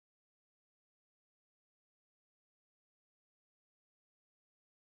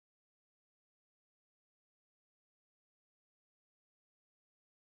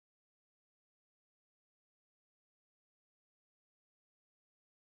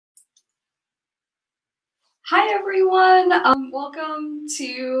Hi everyone! Welcome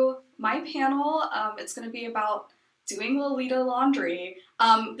to my panel. It's going to be about doing Lolita Laundry.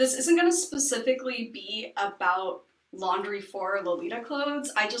 This isn't going to specifically be about laundry for Lolita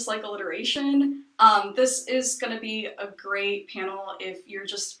clothes. I just like alliteration. This is going to be a great panel if you're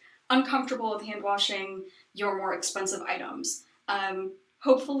just uncomfortable with hand washing your more expensive items.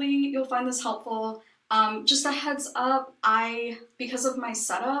 Hopefully you'll find this helpful. Just a heads up, because of my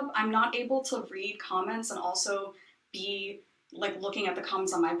setup, I'm not able to read comments and also be looking at the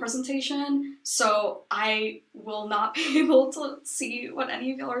comments on my presentation, so I will not be able to see what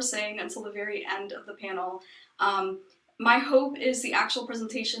any of y'all are saying until the very end of the panel. My hope is the actual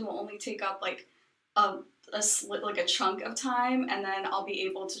presentation will only take up a chunk of time, and then I'll be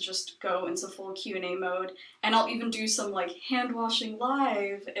able to just go into full Q&A mode, and I'll even do some hand washing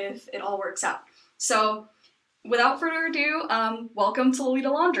live if it all works out. So, without further ado, welcome to Lolita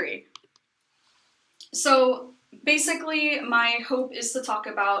Laundry. So, basically, my hope is to talk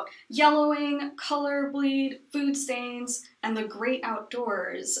about yellowing, color bleed, food stains, and the great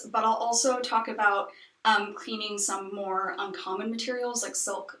outdoors, but I'll also talk about cleaning some more uncommon materials like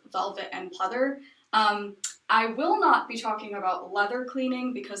silk, velvet, and pleather. I will not be talking about leather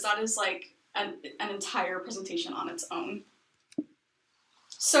cleaning because that is an entire presentation on its own.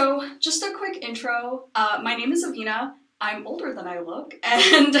 So, just a quick intro. My name is Avina. I'm older than I look,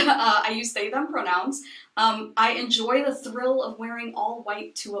 and I use they, them pronouns. I enjoy the thrill of wearing all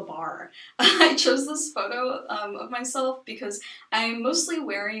white to a bar. I chose this photo of myself because I'm mostly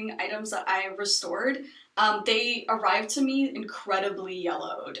wearing items that I restored. They arrived to me incredibly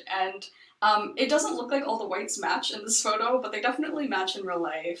yellowed, and it doesn't look like all the whites match in this photo, but they definitely match in real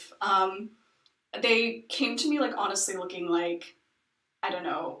life. They came to me honestly looking like, I don't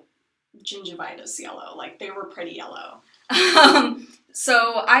know, gingivitis yellow. They were pretty yellow.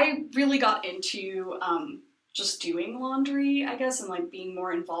 So I really got into just doing laundry, I guess, and being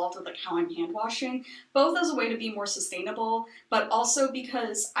more involved with how I'm hand washing, both as a way to be more sustainable, but also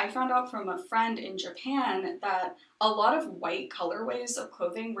because I found out from a friend in Japan that a lot of white colorways of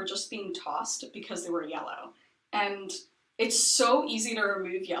clothing were just being tossed because they were yellow. And it's so easy to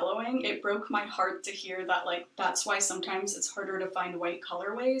remove yellowing. It broke my heart to hear that that's why sometimes it's harder to find white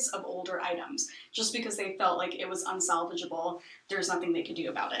colorways of older items, just because they felt like it was unsalvageable. There's nothing they could do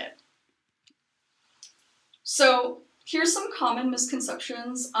about it. So here's some common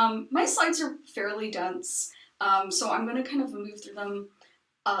misconceptions. My slides are fairly dense, so I'm going to kind of move through them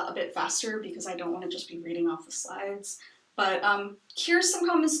a bit faster because I don't want to just be reading off the slides. But here's some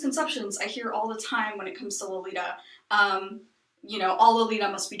common misconceptions I hear all the time when it comes to Lolita. You know, all Lolita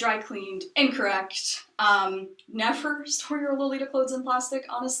must be dry cleaned. Incorrect. Never store your Lolita clothes in plastic,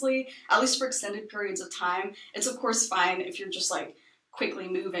 honestly, at least for extended periods of time. It's of course fine if you're just quickly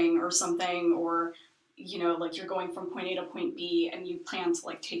moving or something, or you know, you're going from point A to point B and you plan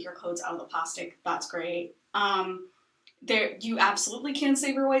to take your clothes out of the plastic. That's great. You absolutely can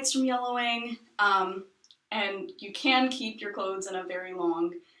save your whites from yellowing. And you can keep your clothes in a very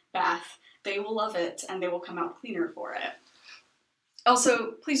long bath. They will love it, and they will come out cleaner for it.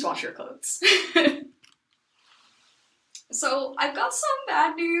 Also, please wash your clothes. So, I've got some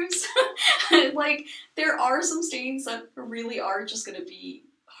bad news. There are some stains that really are just gonna be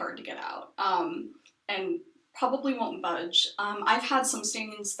hard to get out, and probably won't budge. I've had some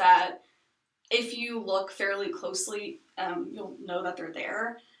stains that, if you look fairly closely, you'll know that they're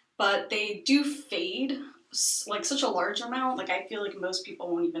there, but they do fade such a large amount, I feel like most people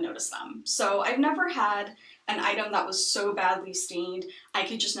won't even notice them. So I've never had an item that was so badly stained I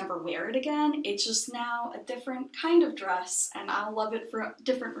could just never wear it again. It's just now a different kind of dress, and I'll love it for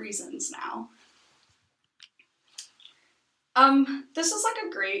different reasons now. This is a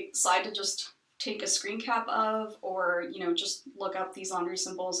great slide to just take a screen cap of, or, you know, just look up these laundry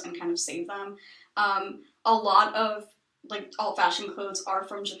symbols and kind of save them. A lot of alt-fashion clothes are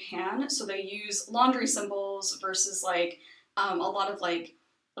from Japan, so they use laundry symbols versus a lot of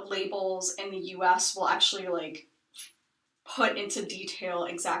labels in the US will actually put into detail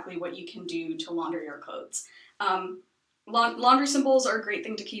exactly what you can do to launder your clothes. Laundry symbols are a great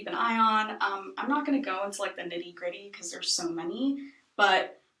thing to keep an eye on. I'm not going to go into the nitty-gritty because there's so many,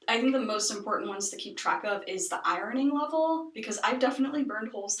 but I think the most important ones to keep track of is the ironing level, because I've definitely burned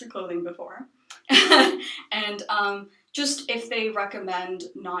holes through clothing before. And just if they recommend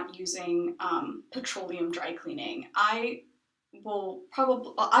not using petroleum dry cleaning. I will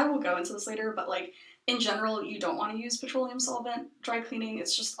go into this later, but in general, you don't want to use petroleum solvent dry cleaning.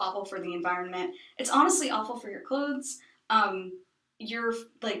 It's just awful for the environment. It's honestly awful for your clothes.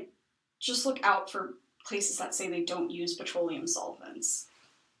 Just look out for places that say they don't use petroleum solvents.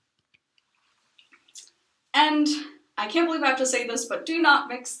 And I can't believe I have to say this, but do not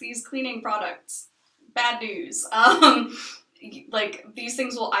mix these cleaning products. Bad news. Like, these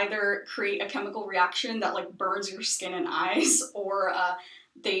things will either create a chemical reaction that like burns your skin and eyes, or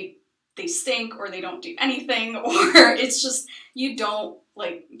they stink, or they don't do anything, or it's just, you don't,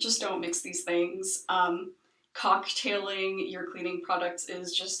 like, just don't mix these things. Cocktailing your cleaning products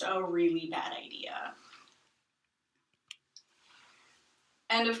is just a really bad idea.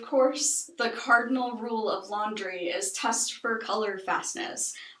 And of course, the cardinal rule of laundry is test for color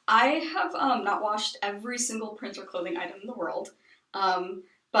fastness. I have not washed every single print or clothing item in the world,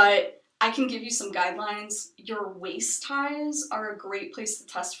 but I can give you some guidelines. Your waist ties are a great place to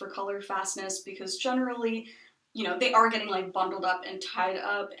test for color fastness because generally, you know, they are getting like bundled up and tied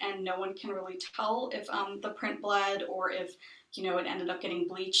up, and no one can really tell if the print bled or if, you know, it ended up getting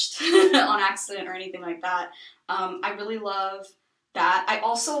bleached on accident or anything like that. I really love that. I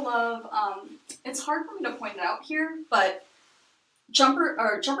also love, it's hard for me to point it out here, but jumper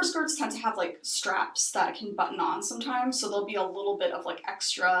skirts tend to have like straps that can button on sometimes, so there'll be a little bit of like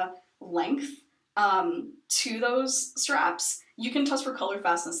extra length to those straps. You can test for color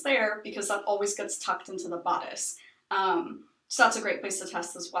fastness there because that always gets tucked into the bodice. So that's a great place to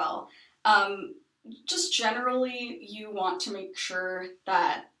test as well. Just generally, you want to make sure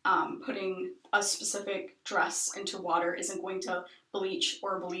that putting a specific dress into water isn't going to bleach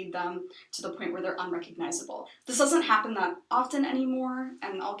or bleed them to the point where they're unrecognizable. This doesn't happen that often anymore,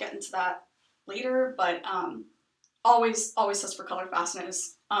 and I'll get into that later, but always test for color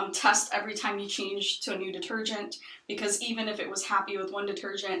fastness. Test every time you change to a new detergent, because even if it was happy with one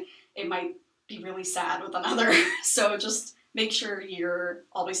detergent, it might be really sad with another. So just make sure you're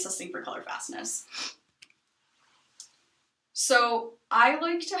always testing for color fastness. So I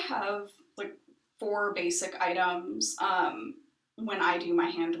like to have like 4 basic items when I do my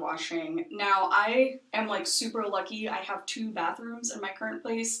hand washing. Now, I am like super lucky. I have 2 bathrooms in my current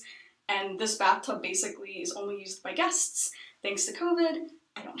place, and this bathtub basically is only used by guests. Thanks to COVID,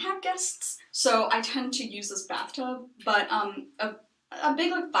 I don't have guests, so I tend to use this bathtub, but a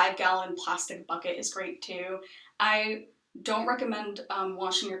big like 5-gallon plastic bucket is great too. I don't recommend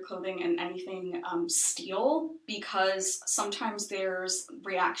washing your clothing in anything steel, because sometimes there's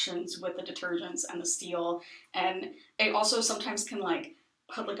reactions with the detergents and the steel, and it also sometimes can like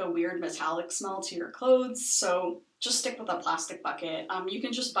put like a weird metallic smell to your clothes, so just stick with a plastic bucket. You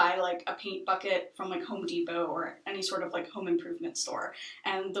can just buy like a paint bucket from like Home Depot or any sort of like home improvement store,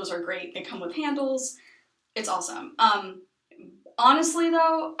 and those are great. They come with handles. It's awesome. Honestly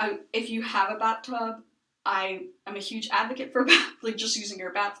though, if you have a bathtub, I am a huge advocate for like just using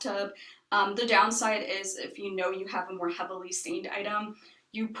your bathtub. The downside is if you know you have a more heavily stained item,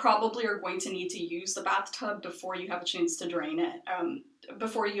 you probably are going to need to use the bathtub before you have a chance to drain it,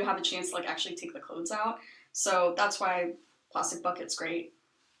 before you have a chance to like actually take the clothes out. So that's why plastic bucket's great.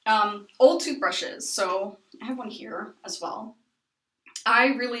 Old toothbrushes. So I have one here as well. I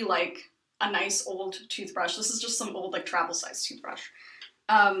really like a nice old toothbrush. This is just some old like travel size toothbrush.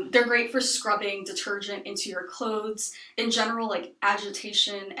 They're great for scrubbing detergent into your clothes. In general, like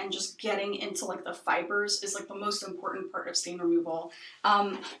agitation and just getting into like the fibers is like the most important part of stain removal.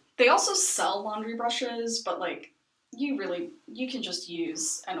 They also sell laundry brushes, but like you can just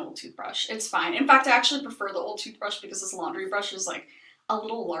use an old toothbrush. It's fine. In fact, I actually prefer the old toothbrush because this laundry brush is like a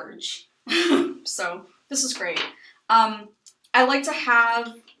little large. So this is great. I like to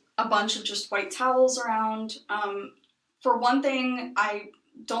have a bunch of just white towels around. For one thing, I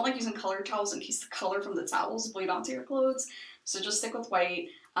don't like using colored towels in case the color from the towels bleed onto your clothes, so just stick with white.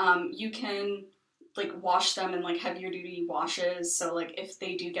 You can like wash them in like heavier duty washes, so like if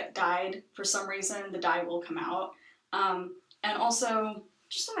they do get dyed for some reason, the dye will come out. And also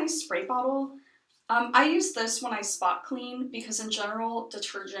just a nice spray bottle. I use this when I spot clean because in general,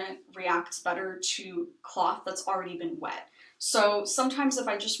 detergent reacts better to cloth that's already been wet. So sometimes if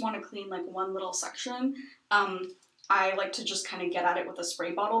I just want to clean like one little section, I like to just kind of get at it with a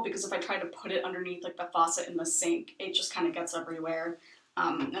spray bottle, because if I try to put it underneath like the faucet in the sink, it just kind of gets everywhere,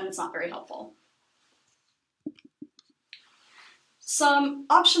 and it's not very helpful. Some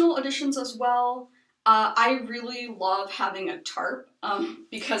optional additions as well. I really love having a tarp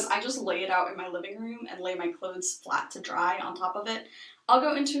because I just lay it out in my living room and lay my clothes flat to dry on top of it. I'll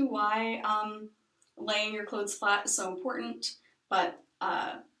go into why laying your clothes flat is so important, but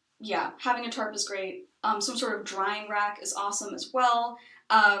yeah, having a tarp is great. Some sort of drying rack is awesome as well.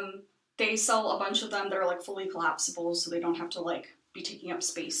 They sell a bunch of them that are like fully collapsible, so they don't have to like be taking up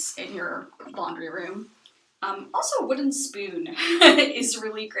space in your laundry room. Also, a wooden spoon is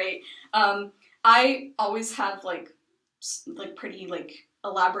really great. I always have like like pretty like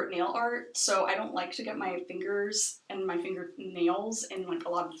elaborate nail art, so I don't like to get my fingers and my fingernails in like a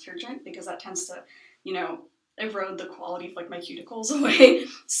lot of detergent because that tends to, you know, erode the quality of like my cuticles away.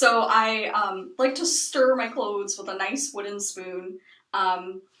 So I like to stir my clothes with a nice wooden spoon,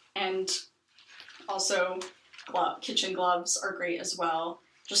 and also kitchen gloves are great as well,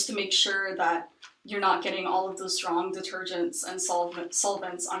 just to make sure that you're not getting all of those strong detergents and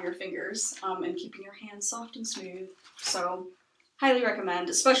solvents on your fingers, and keeping your hands soft and smooth. So highly recommend,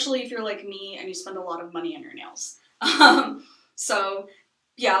 especially if you're like me and you spend a lot of money on your nails. So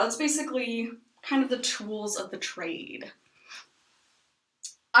yeah, that's basically kind of the tools of the trade.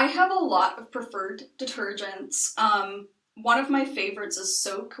 I have a lot of preferred detergents. One of my favorites is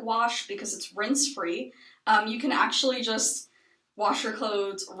Soak Wash because it's rinse-free. You can actually just wash your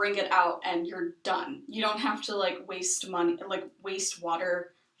clothes, wring it out, and you're done. You don't have to like waste money, like waste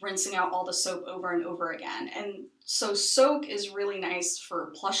water rinsing out all the soap over and over again. And so Soak is really nice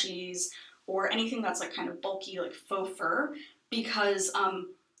for plushies or anything that's like kind of bulky, like faux fur, because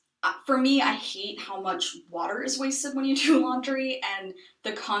for me, I hate how much water is wasted when you do laundry, and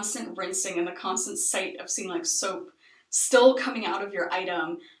the constant rinsing and the constant sight of seeing like soap still coming out of your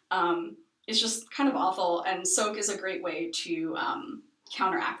item is just kind of awful, and Soak is a great way to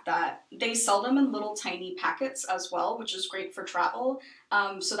counteract that. They sell them in little tiny packets as well, which is great for travel.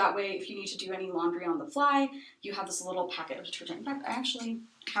 So that way, if you need to do any laundry on the fly, you have this little packet of detergent. In fact, I actually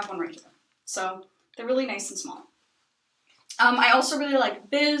have one right here. So they're really nice and small. I also really like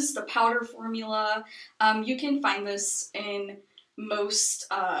Biz, the powder formula. You can find this in most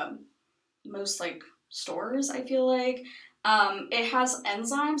like stores, I feel like. It has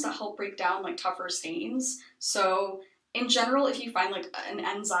enzymes that help break down like tougher stains. So in general, if you find like an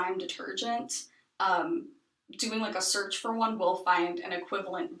enzyme detergent, doing like a search for one will find an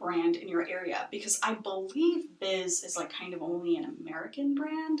equivalent brand in your area, because I believe Biz is like kind of only an American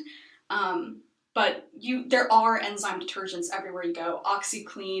brand. But there are enzyme detergents everywhere you go.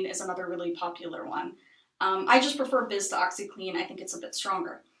 OxyClean is another really popular one. I just prefer Biz to OxyClean. I think it's a bit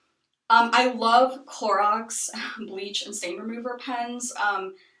stronger. I love Clorox bleach and stain remover pens.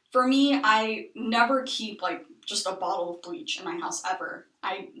 For me, I never keep like just a bottle of bleach in my house ever.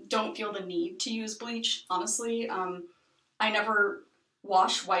 I don't feel the need to use bleach, honestly. I never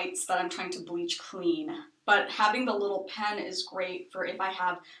wash whites that I'm trying to bleach clean. But having the little pen is great for if I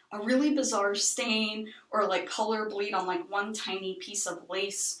have a really bizarre stain or like color bleed on like one tiny piece of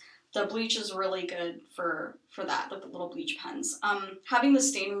lace. The bleach is really good for that, like the little bleach pens. Having the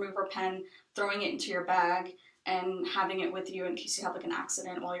stain remover pen, throwing it into your bag, and having it with you in case you have like an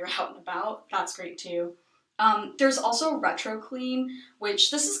accident while you're out and about, that's great too. There's also Retro Clean,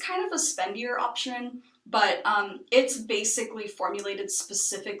 which this is kind of a spendier option, but it's basically formulated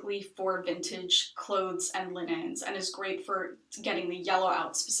specifically for vintage clothes and linens, and is great for getting the yellow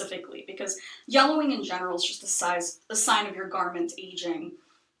out specifically, because yellowing in general is just a sign of your garment aging.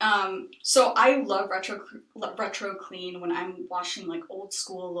 So I love Retro Clean when I'm washing like old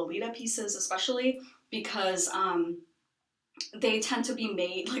school Lolita pieces, especially because they tend to be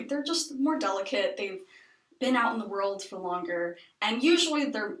made, like they're just more delicate, they've been out in the world for longer, and usually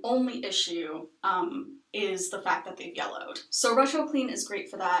their only issue is the fact that they've yellowed. So Retro Clean is great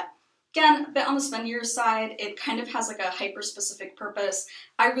for that. Again, a bit on the spendier side, it kind of has like a hyper-specific purpose.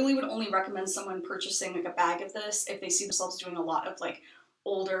 I really would only recommend someone purchasing like a bag of this if they see themselves doing a lot of like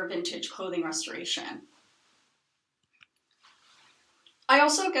older vintage clothing restoration. I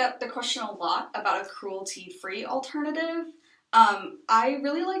also get the question a lot about a cruelty-free alternative. I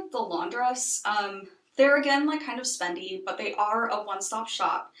really like the Laundress. They're again like kind of spendy, but they are a one-stop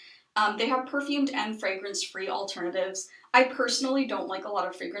shop. They have perfumed and fragrance-free alternatives. I personally don't like a lot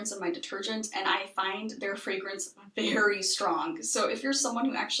of fragrance in my detergent, and I find their fragrance very strong. So if you're someone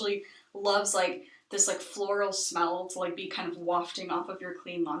who actually loves like this like floral smell to like be kind of wafting off of your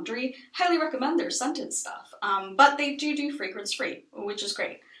clean laundry, highly recommend their scented stuff. But they do fragrance free, which is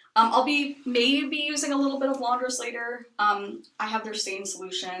great. I'll be maybe using a little bit of Laundress later. I have their stain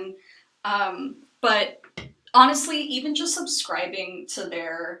solution. But honestly, even just subscribing to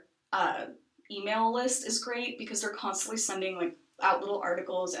their email list is great, because they're constantly sending like out little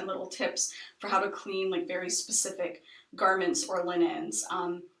articles and little tips for how to clean like very specific garments or linens.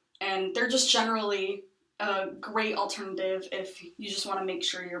 And they're just generally a great alternative if you just want to make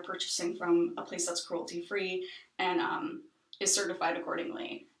sure you're purchasing from a place that's cruelty-free and is certified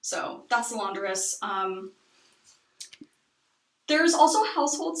accordingly. So that's the Laundress. There's also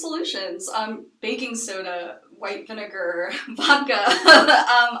household solutions. Baking soda, white vinegar, vodka.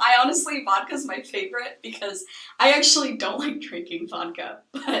 I honestly, vodka's my favorite because I actually don't like drinking vodka,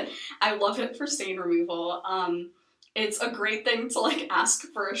 but I love it for stain removal. It's a great thing to like ask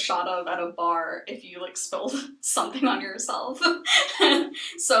for a shot of at a bar if you like spilled something on yourself.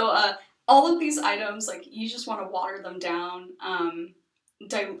 So all of these items, like you just want to water them down,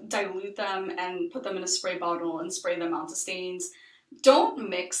 dilute them, and put them in a spray bottle and spray them out to stains. Don't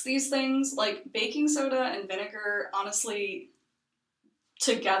mix these things. Like baking soda and vinegar, honestly,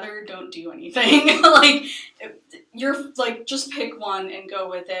 together don't do anything. Like you're like just pick one and go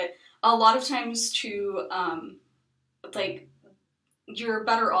with it. A lot of times to like you're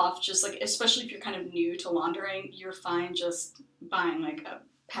better off just like, especially if you're kind of new to laundering, you're fine just buying like a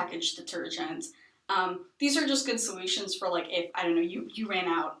packaged detergent. These are just good solutions for like if, I don't know, you ran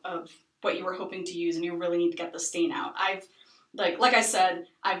out of what you were hoping to use and you really need to get the stain out. I've like I said,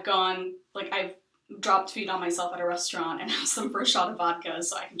 I've dropped feet on myself at a restaurant and asked them for a shot of vodka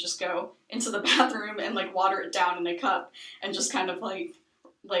so I can just go into the bathroom and like water it down in a cup and just kind of like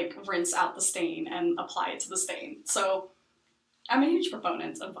rinse out the stain and apply it to the stain. So I'm a huge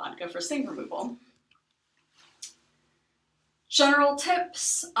proponent of vodka for stain removal. General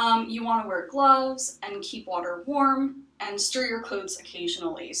tips, you want to wear gloves and keep water warm and stir your clothes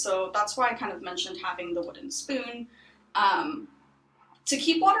occasionally. So that's why I kind of mentioned having the wooden spoon. To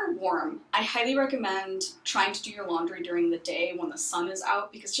keep water warm, I highly recommend trying to do your laundry during the day when the sun is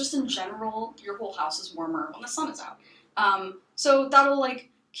out, because just in general, your whole house is warmer when the sun is out. So that'll like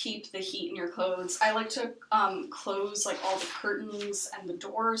keep the heat in your clothes. I like to close like all the curtains and the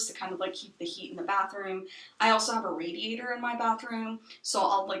doors to kind of like keep the heat in the bathroom. I also have a radiator in my bathroom, so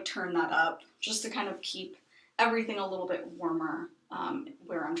I'll like turn that up just to kind of keep everything a little bit warmer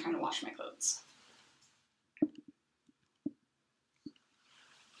where I'm trying to wash my clothes.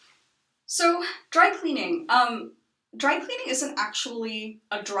 So dry cleaning. Dry cleaning isn't actually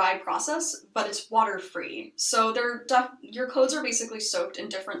a dry process, but it's water-free. So your clothes are basically soaked in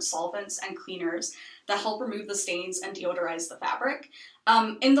different solvents and cleaners that help remove the stains and deodorize the fabric.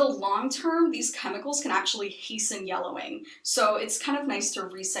 In the long term, these chemicals can actually hasten yellowing, so it's kind of nice to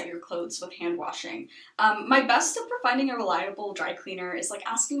reset your clothes with hand washing. My best tip for finding a reliable dry cleaner is like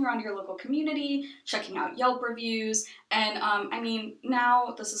asking around your local community, checking out Yelp reviews, and I mean,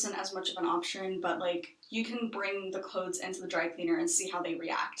 now this isn't as much of an option, but like you can bring the clothes into the dry cleaner and see how they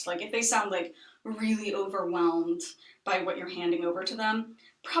react. Like if they sound like really overwhelmed by what you're handing over to them,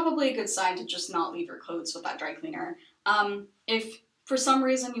 probably a good sign to just not leave your clothes with that dry cleaner. If for some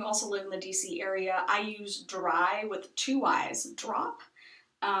reason you also live in the DC area, I use Dry with 2 Y's, Drop.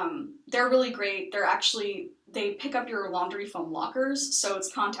 They're really great. They pick up your laundry from lockers, so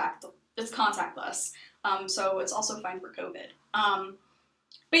it's contactless. So it's also fine for COVID.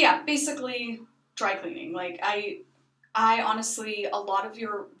 But yeah, basically dry cleaning. Like I honestly, a lot of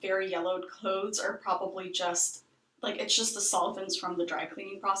your very yellowed clothes are probably just like, it's just the solvents from the dry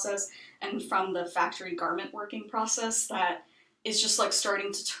cleaning process and from the factory garment working process that is just like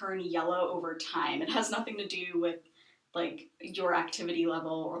starting to turn yellow over time. It has nothing to do with like your activity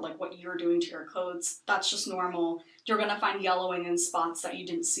level or like what you're doing to your clothes. That's just normal. You're gonna find yellowing in spots that you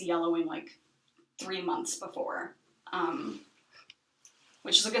didn't see yellowing like 3 months before.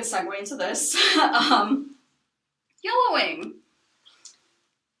 Which is a good segue into this. Yellowing.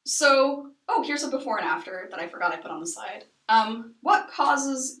 So, oh, here's a before and after that I forgot I put on the slide. What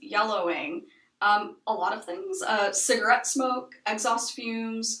causes yellowing? A lot of things. Cigarette smoke, exhaust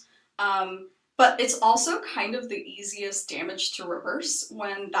fumes, but it's also kind of the easiest damage to reverse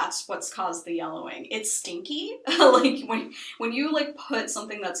when that's what's caused the yellowing. It's stinky. Like when you like put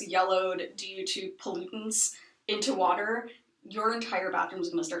something that's yellowed due to pollutants into water, your entire bathroom is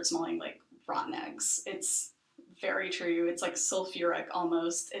gonna start smelling like rotten eggs. It's very true. It's like sulfuric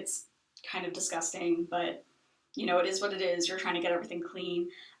almost. It's kind of disgusting, but you know, it is what it is. You're trying to get everything clean.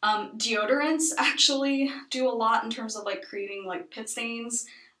 Deodorants actually do a lot in terms of like creating like pit stains,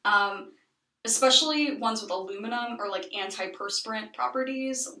 especially ones with aluminum or like antiperspirant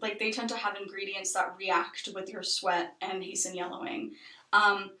properties. Like they tend to have ingredients that react with your sweat and hasten yellowing.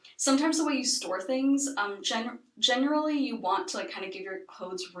 Sometimes the way you store things, generally you want to like kind of give your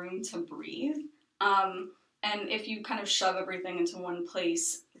clothes room to breathe. And if you kind of shove everything into one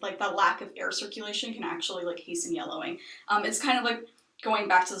place, like the lack of air circulation can actually like hasten yellowing. It's kind of like going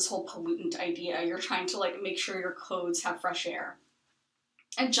back to this whole pollutant idea. You're trying to like make sure your clothes have fresh air.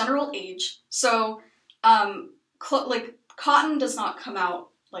 And general age. So, like cotton does not come out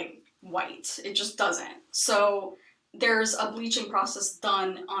like white. It just doesn't. So there's a bleaching process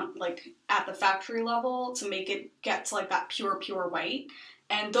done on like at the factory level to make it get to like that pure white.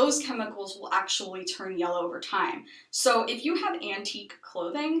 And those chemicals will actually turn yellow over time. So if you have antique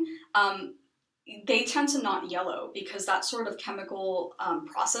clothing, they tend to not yellow because that sort of chemical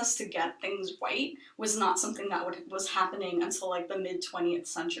process to get things white was not something that was happening until like the mid 20th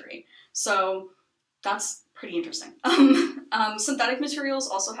century. So that's pretty interesting. Synthetic materials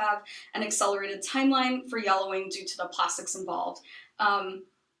also have an accelerated timeline for yellowing due to the plastics involved.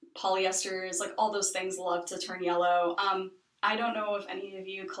 Polyesters, like all those things love to turn yellow. I don't know if any of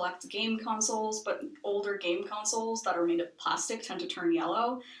you collect game consoles, but older game consoles that are made of plastic tend to turn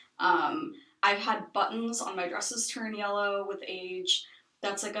yellow. I've had buttons on my dresses turn yellow with age.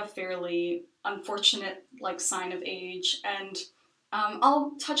 That's like a fairly unfortunate like sign of age. And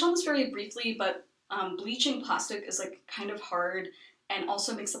I'll touch on this very briefly, but bleaching plastic is like kind of hard and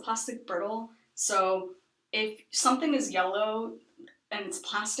also makes the plastic brittle. So if something is yellow and it's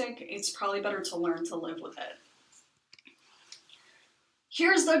plastic, it's probably better to learn to live with it.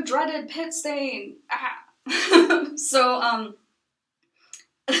 Here's the dreaded pit stain. Ah. So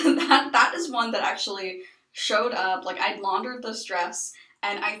that is one that actually showed up. Like I'd laundered this dress,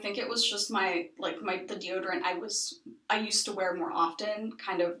 and I think it was just the deodorant I used to wear more often,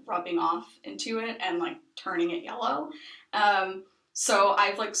 kind of rubbing off into it and like turning it yellow. So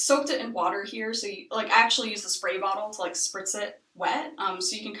I've like soaked it in water here. So I actually use the spray bottle to like spritz it wet.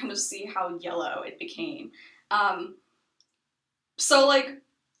 So you can kind of see how yellow it became. So like,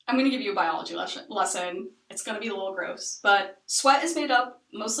 I'm gonna give you a biology lesson. It's gonna be a little gross, but sweat is made up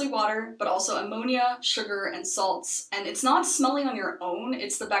mostly water, but also ammonia, sugar, and salts. And it's not smelling on your own,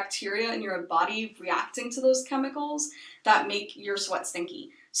 it's the bacteria in your body reacting to those chemicals that make your sweat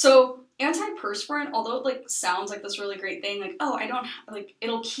stinky. So antiperspirant, although it like sounds like this really great thing, like, oh,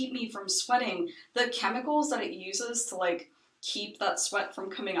 it'll keep me from sweating, the chemicals that it uses to like keep that sweat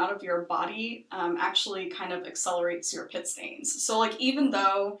from coming out of your body actually kind of accelerates your pit stains. So like even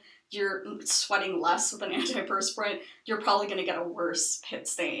though you're sweating less with an antiperspirant, you're probably gonna get a worse pit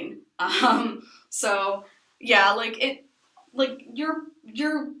stain. So yeah,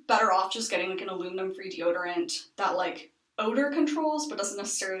 you're better off just getting like an aluminum-free deodorant that like odor controls, but doesn't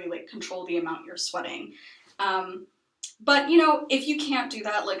necessarily like control the amount you're sweating. But, you know, if you can't do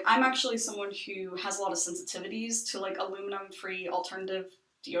that, like, I'm actually someone who has a lot of sensitivities to, like, aluminum-free alternative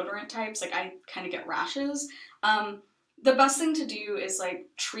deodorant types. Like, I kind of get rashes. The best thing to do is, like,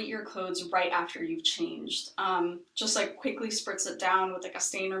 treat your clothes right after you've changed. Just, like, quickly spritz it down with, like, a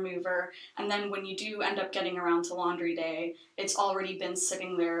stain remover. And then when you do end up getting around to laundry day, it's already been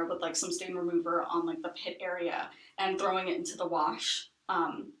sitting there with, like, some stain remover on, like, the pit area. And throwing it into the wash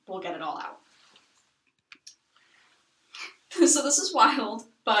will get it all out. So this is wild,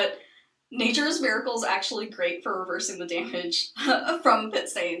 but Nature's Miracle is actually great for reversing the damage from pit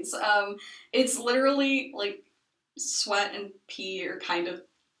stains. It's literally like sweat and pee are kind of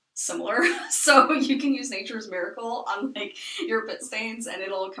similar, so you can use Nature's Miracle on like your pit stains and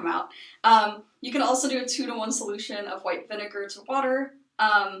it'll come out. You can also do a 2-to-1 solution of white vinegar to water.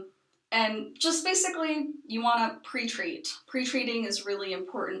 And just basically, you want to pre-treat. Pre-treating is really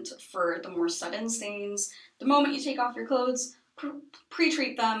important for the more sudden stains. The moment you take off your clothes,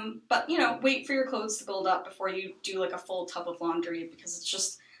 pre-treat them, but, you know, wait for your clothes to build up before you do, like, a full tub of laundry, because it's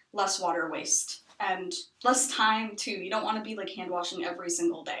just less water waste. And less time, too. You don't want to be, like, hand washing every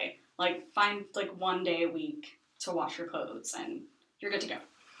single day. Like, find, like, 1 day a week to wash your clothes, and you're good to go.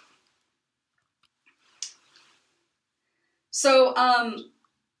 So,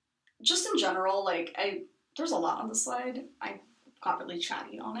 just in general, like, there's a lot on the slide. I got really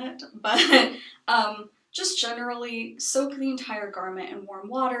chatty on it, but just generally soak the entire garment in warm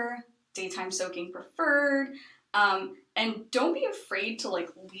water, daytime soaking preferred, and don't be afraid to like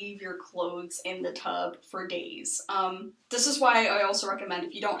leave your clothes in the tub for days. This is why I also recommend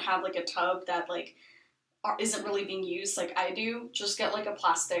if you don't have like a tub that like isn't really being used like I do, just get like a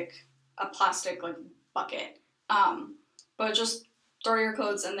plastic like bucket. But just throw your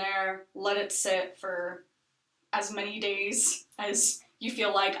clothes in there, let it sit for as many days as you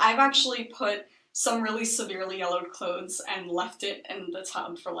feel like. I've actually put some really severely yellowed clothes and left it in the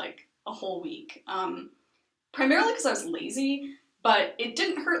tub for like a whole week. Primarily because I was lazy, but it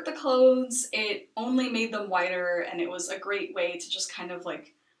didn't hurt the clothes, it only made them whiter, and it was a great way to just kind of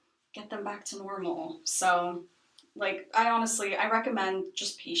like get them back to normal. So like I recommend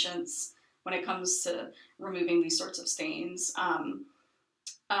just patience when it comes to removing these sorts of stains.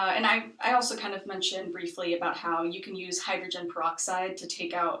 And I also kind of mentioned briefly about how you can use hydrogen peroxide to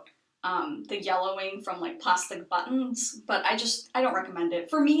take out the yellowing from like plastic buttons, but I don't recommend it.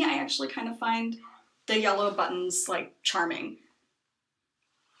 For me, I actually kind of find the yellow buttons like charming.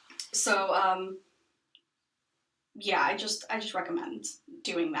 So yeah, I just recommend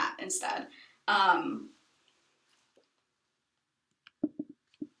doing that instead.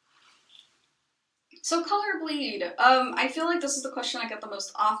 So color bleed. I feel like this is the question I get the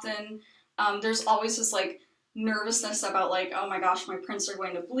most often. There's always this like nervousness about like, oh my gosh, my prints are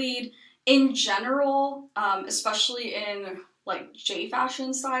going to bleed. In general, especially in like J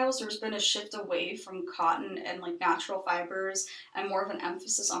fashion styles, there's been a shift away from cotton and like natural fibers and more of an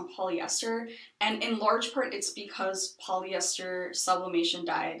emphasis on polyester. And in large part, it's because polyester sublimation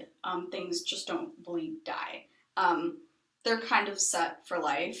dyed things just don't bleed dye. They're kind of set for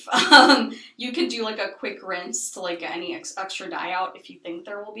life. You could do like a quick rinse to like get any extra dye out if you think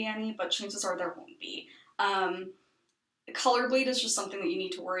there will be any, but chances are there won't be. Color bleed is just something that you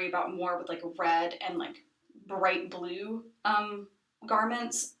need to worry about more with like red and like bright blue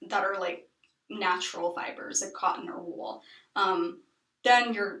garments that are like natural fibers, like cotton or wool.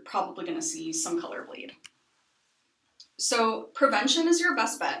 Then you're probably going to see some color bleed. So prevention is your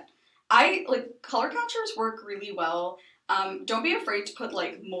best bet. Color catchers work really well. Don't be afraid to put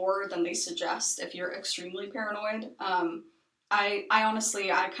like more than they suggest if you're extremely paranoid. I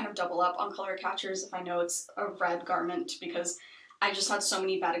honestly, I kind of double up on color catchers if I know it's a red garment because I just had so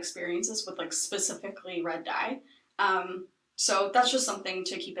many bad experiences with like specifically red dye. So that's just something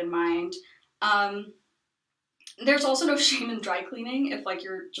to keep in mind. There's also no shame in dry cleaning if like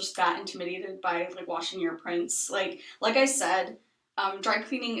you're just that intimidated by like washing your prints. Like I said, dry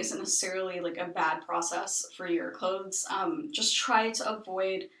cleaning isn't necessarily like a bad process for your clothes. Just try to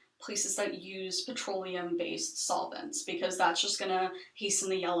avoid places that use petroleum-based solvents because that's just gonna hasten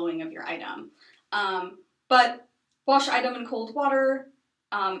the yellowing of your item. But wash item in cold water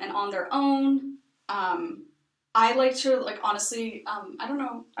and on their own. I like to, like, honestly, I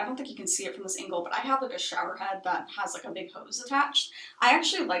don't think you can see it from this angle, but I have like a shower head that has like a big hose attached. I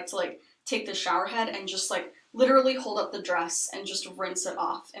actually like to like take the shower head and just like literally hold up the dress and just rinse it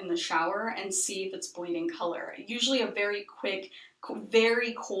off in the shower and see if it's bleeding color. Usually a very quick,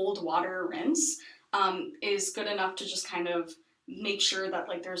 very cold water rinse is good enough to just kind of make sure that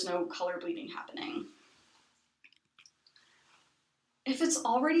like there's no color bleeding happening. If it's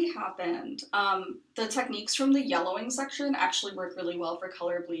already happened, the techniques from the yellowing section actually work really well for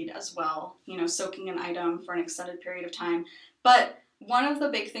color bleed as well, you know, soaking an item for an extended period of time. But one of the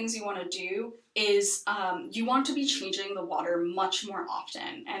big things you want to do is you want to be changing the water much more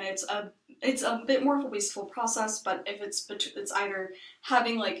often, and it's a bit more of a wasteful process, but if it's either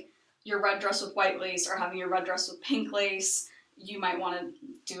having like your red dress with white lace or having your red dress with pink lace, you might want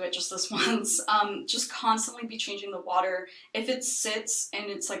to do it just this once. Just constantly be changing the water. If it sits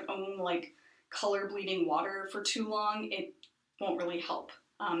and it's like like color bleeding water for too long, it won't really help.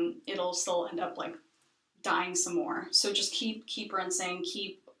 It'll still end up like dyeing some more. So just keep rinsing,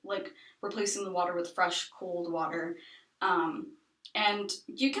 keep like replacing the water with fresh cold water. And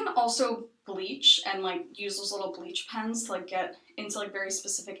you can also bleach and like use those little bleach pens to like get into like very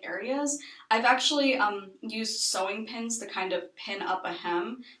specific areas. I've actually used sewing pins to kind of pin up a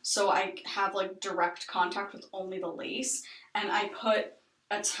hem so I have like direct contact with only the lace, and I put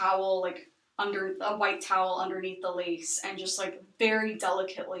a towel like under a white towel underneath the lace and just like very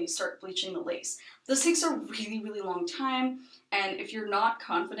delicately start bleaching the lace. This takes a really, really long time, and if you're not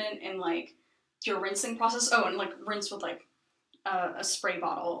confident in like your rinsing process, and like rinse with like a spray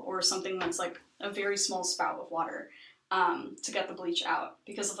bottle or something that's like a very small spout of water to get the bleach out,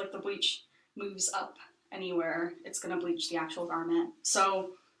 because if like the bleach moves up anywhere, it's gonna bleach the actual garment.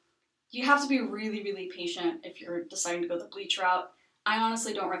 So you have to be really, really patient if you're deciding to go the bleach route. I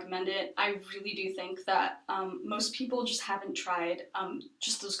honestly don't recommend it. I really do think that most people just haven't tried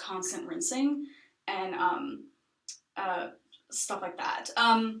just those constant rinsing and stuff like that.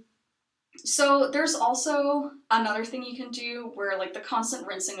 So there's also another thing you can do where like the constant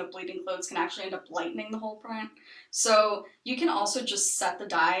rinsing of bleeding clothes can actually end up lightening the whole print. So you can also just set the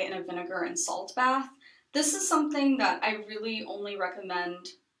dye in a vinegar and salt bath. This is something that I really only recommend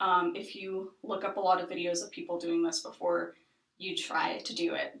if you look up a lot of videos of people doing this before you try to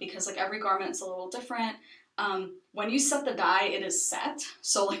do it, because like every garment is a little different. When you set the dye, it is set,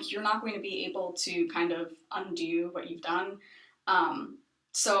 so like you're not going to be able to kind of undo what you've done.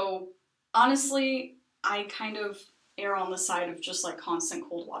 So honestly, I kind of err on the side of just like constant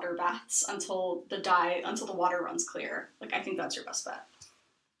cold water baths until the water runs clear. Like I think that's your best bet.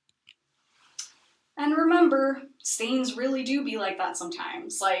 And remember, stains really do be like that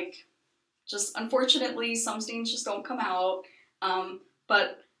sometimes. Like, just unfortunately, some stains just don't come out.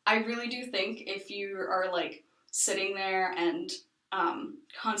 But I really do think if you are like sitting there and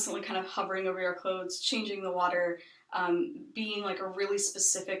constantly kind of hovering over your clothes, changing the water, being like a really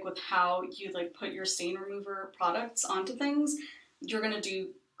specific with how you like put your stain remover products onto things, you're gonna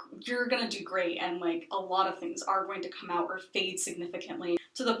do great, and like a lot of things are going to come out or fade significantly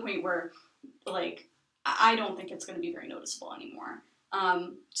to the point where like I don't think it's going to be very noticeable anymore.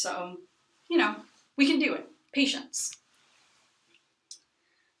 So, you know, we can do it. Patience.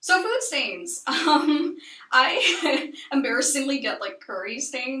 So food stains. I embarrassingly get like curry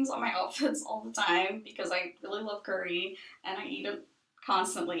stains on my outfits all the time because I really love curry and I eat it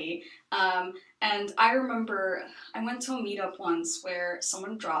constantly. And I remember I went to a meetup once where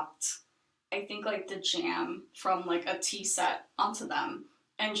someone dropped, I think like the jam from like a tea set onto them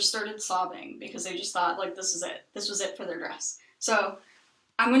and just started sobbing because they just thought like this is it. This was it for their dress. So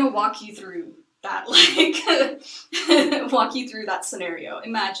I'm gonna walk you through that, like, walk you through that scenario.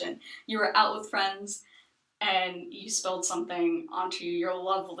 Imagine you were out with friends and you spilled something onto your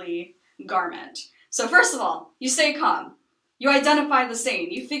lovely garment. So first of all, you stay calm. You identify the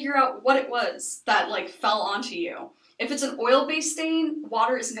stain. You figure out what it was that like fell onto you. If it's an oil-based stain,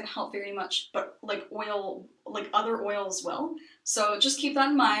 water isn't gonna help very much, but like oil, like other oils will. So just keep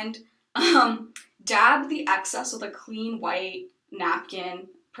that in mind. Dab the excess with a clean white napkin,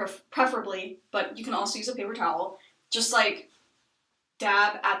 preferably, but you can also use a paper towel. Just like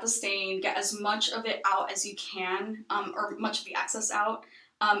dab at the stain, get as much of it out as you can, or much of the excess out.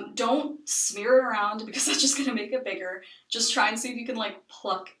 Don't smear it around because that's just gonna make it bigger. Just try and see if you can like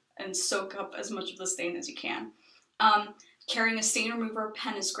pluck and soak up as much of the stain as you can. Carrying a stain remover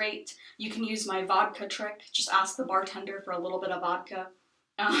pen is great. You can use my vodka trick. Just ask the bartender for a little bit of vodka.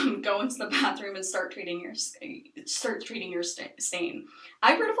 Go into the bathroom and start treating your stain.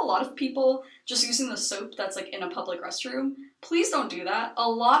 I've heard of a lot of people just using the soap that's like in a public restroom. Please don't do that. A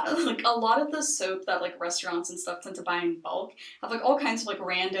lot of the soap that like restaurants and stuff tend to buy in bulk have like all kinds of like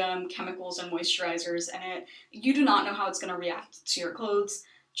random chemicals and moisturizers in it. You do not know how it's going to react to your clothes.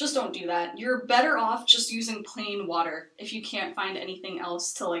 Just don't do that. You're better off just using plain water if you can't find anything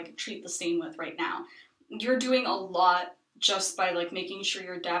else to like treat the stain with right now. You're doing a lot just by like making sure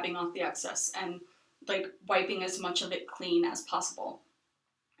you're dabbing off the excess and like wiping as much of it clean as possible.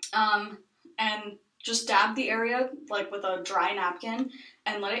 And just dab the area like with a dry napkin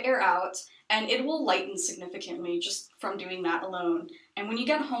and let it air out, and it will lighten significantly just from doing that alone. And when you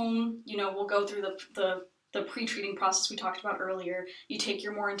get home, you know, we'll go through the pre-treating process we talked about earlier. You take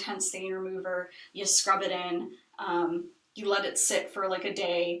your more intense stain remover, you scrub it in, you let it sit for like a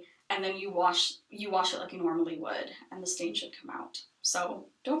day, and then you wash it like you normally would, and the stain should come out. So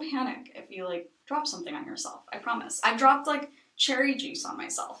don't panic if you like drop something on yourself. I promise. I dropped like cherry juice on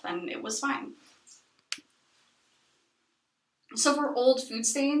myself, and it was fine. So for old food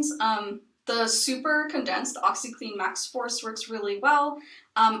stains, the super condensed OxiClean Max Force works really well.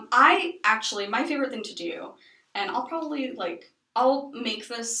 My favorite thing to do, and I'll make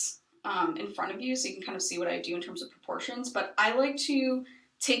this in front of you so you can kind of see what I do in terms of proportions, but I like to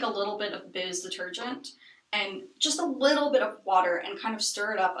take a little bit of Biz detergent and just a little bit of water and kind of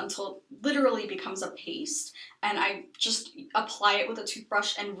stir it up until it literally becomes a paste. And I just apply it with a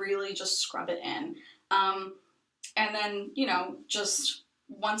toothbrush and really just scrub it in. And then, you know, just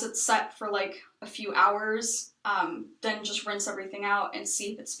once it's set for like a few hours, then just rinse everything out and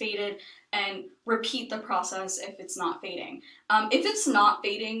see if it's faded and repeat the process if it's not fading. If it's not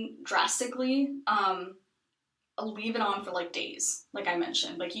fading drastically, leave it on for like days, like I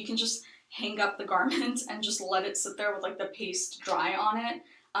mentioned. Like you can just hang up the garment and just let it sit there with like the paste dry on it.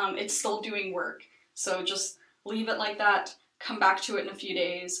 It's still doing work. So just leave it like that, come back to it in a few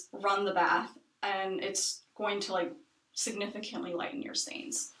days, run the bath, and it's going to like significantly lighten your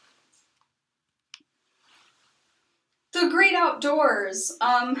stains. The great outdoors,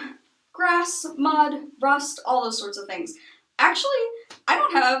 grass, mud, rust, all those sorts of things. Actually, I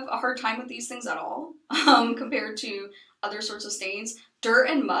don't have a hard time with these things at all, compared to other sorts of stains. Dirt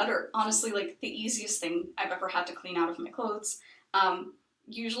and mud are honestly like the easiest thing I've ever had to clean out of my clothes.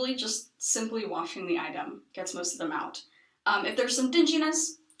 Usually just simply washing the item gets most of them out. If there's some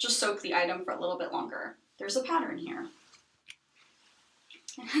dinginess, just soak the item for a little bit longer. There's a pattern here.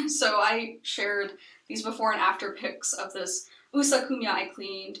 So I shared these before and after pics of this usakunya I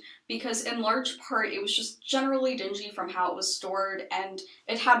cleaned because in large part it was just generally dingy from how it was stored, and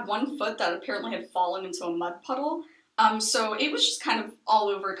it had one foot that apparently had fallen into a mud puddle. So it was just kind of all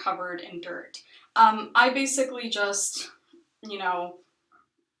over covered in dirt. I basically just, you know,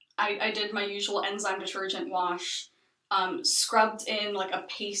 I did my usual enzyme detergent wash, scrubbed in like a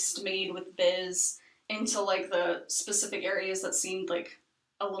paste made with Biz into like the specific areas that seemed like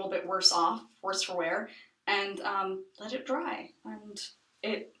a little bit worse for wear, and let it dry, and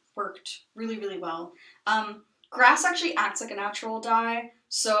it worked really, really well. Grass actually acts like a natural dye,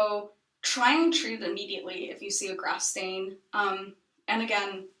 so try and treat it immediately if you see a grass stain. And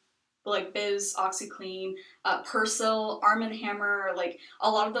again, like Biz, OxiClean, Persil, Arm & Hammer, like a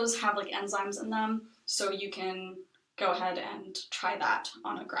lot of those have like enzymes in them, So you can go ahead and try that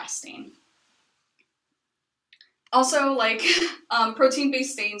on a grass stain. Also, like,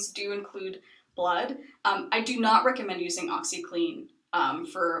 protein-based stains do include blood. I do not recommend using OxyClean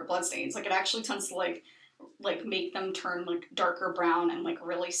for blood stains. Like, it actually tends to like make them turn like darker brown and like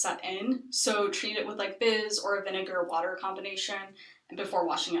really set in. So treat it with like Biz or a vinegar water combination before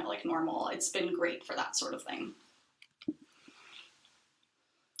washing it like normal. It's been great for that sort of thing.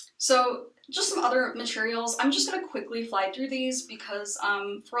 So just some other materials. I'm just gonna quickly fly through these because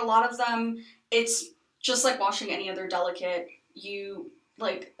for a lot of them, it's just like washing any other delicate. You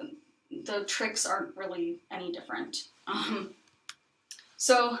like, the tricks aren't really any different.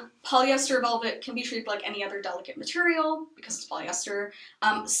 So polyester velvet can be treated like any other delicate material because it's polyester.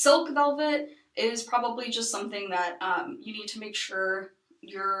 Silk velvet is probably just something that you need to make sure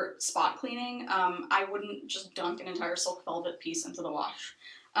you're spot cleaning. I wouldn't just dunk an entire silk velvet piece into the wash.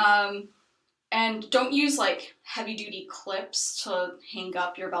 And don't use like heavy duty clips to hang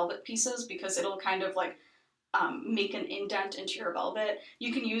up your velvet pieces because it'll kind of like make an indent into your velvet.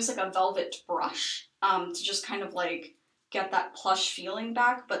 You can use like a velvet brush to just kind of like get that plush feeling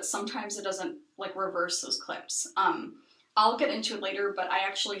back, but sometimes it doesn't like reverse those clips. I'll get into it later, but I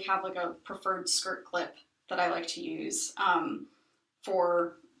actually have like a preferred skirt clip that I like to use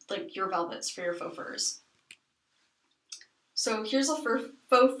for like your velvets, for your faux furs. So here's a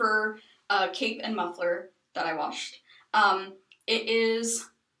faux fur cape and muffler that I washed. It is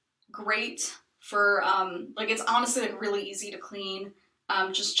great for, like, it's honestly like really easy to clean.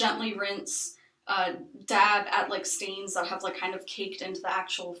 Just gently rinse, dab at like stains that have like kind of caked into the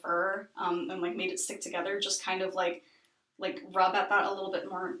actual fur and like made it stick together. Just kind of like rub at that a little bit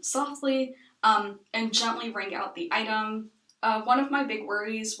more softly and gently wring out the item. One of my big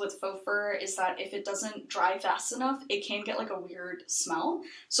worries with faux fur is that if it doesn't dry fast enough, it can get like a weird smell.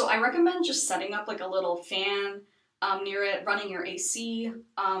 So I recommend just setting up like a little fan near it, running your AC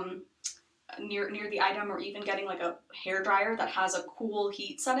near the item, or even getting like a hair dryer that has a cool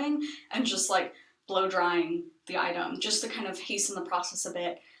heat setting and just like blow drying the item just to kind of hasten the process a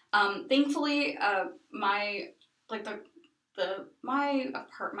bit. Thankfully, my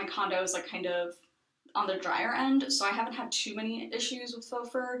condo is like kind of on the drier end, so I haven't had too many issues with faux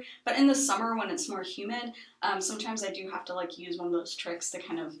fur, but in the summer when it's more humid, sometimes I do have to like use one of those tricks to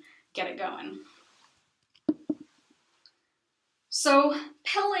kind of get it going. So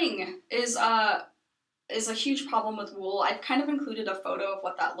pilling is a huge problem with wool. I've kind of included a photo of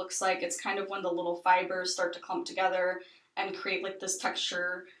what that looks like. It's kind of when the little fibers start to clump together and create like this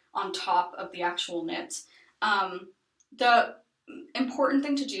texture on top of the actual knit. The important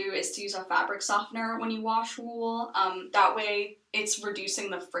thing to do is to use a fabric softener when you wash wool. That way it's reducing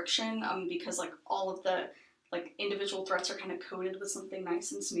the friction because like all of the like individual threads are kind of coated with something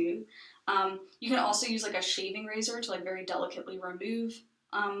nice and smooth. You can also use like a shaving razor to like very delicately remove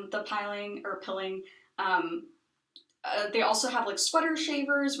the piling or pilling. They also have like sweater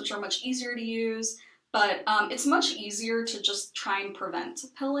shavers, which are much easier to use, but it's much easier to just try and prevent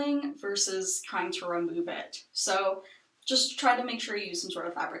pilling versus trying to remove it. So just try to make sure you use some sort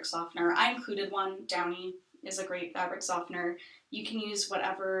of fabric softener. I included one. Downy is a great fabric softener. You can use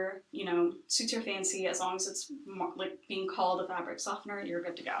whatever, you know, suits your fancy. As long as it's more, like being called a fabric softener, you're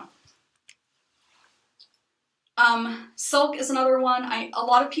good to go. Silk is another one. A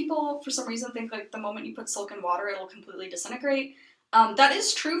lot of people, for some reason, think like the moment you put silk in water, it'll completely disintegrate. That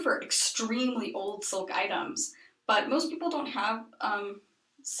is true for extremely old silk items, but most people don't have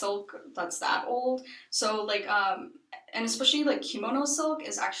silk that's that old. So like, and especially like kimono silk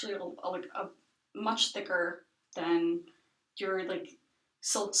is actually a much thicker than your like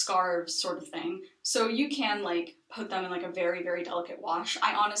silk scarves sort of thing. So you can like put them in like a very, very delicate wash.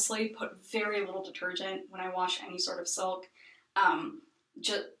 I honestly put very little detergent when I wash any sort of silk.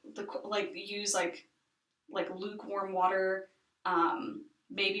 Just use like lukewarm water.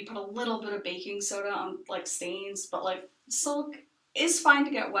 Maybe put a little bit of baking soda on like stains, but like silk is fine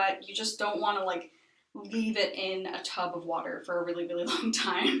to get wet. You just don't want to like leave it in a tub of water for a really, really long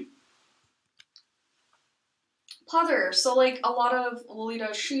time. Pleather. So like a lot of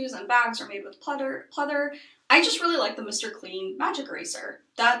Lolita shoes and bags are made with pleather. I just really like the Mr. Clean Magic Eraser.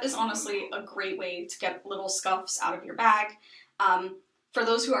 That is honestly a great way to get little scuffs out of your bag. For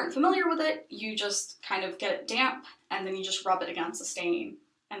those who aren't familiar with it, you just kind of get it damp and then you just rub it against the stain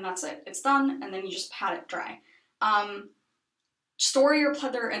and that's it. It's done, and then you just pat it dry. Store your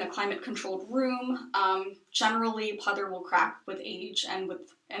pleather in a climate-controlled room. Generally, pleather will crack with age and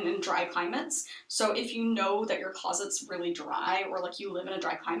in dry climates. So if you know that your closet's really dry or like you live in a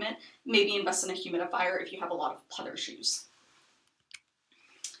dry climate, maybe invest in a humidifier if you have a lot of pleather shoes.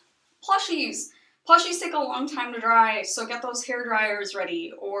 Plushies. Plushies take a long time to dry, so get those hair dryers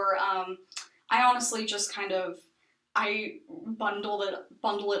ready. Or I honestly just kind of I bundle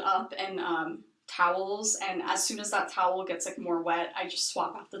it up in towels, and as soon as that towel gets like more wet, I just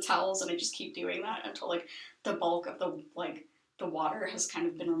swap out the towels, and I just keep doing that until like the bulk of the water has kind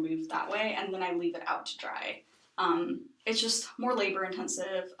of been removed that way, and then I leave it out to dry. It's just more labor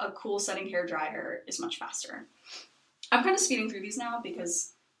intensive. A cool setting hair dryer is much faster. I'm kind of speeding through these now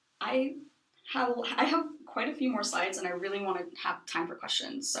because I have quite a few more slides and I really want to have time for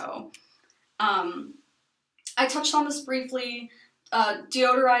questions. So I touched on this briefly.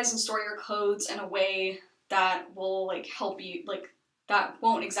 Deodorize and store your clothes in a way that will like help you, like that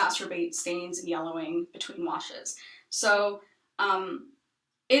won't exacerbate stains and yellowing between washes. So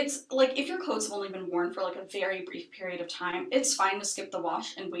it's like if your clothes have only been worn for like a very brief period of time, it's fine to skip the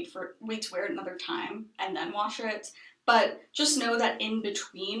wash and wait to wear it another time and then wash it. But just know that in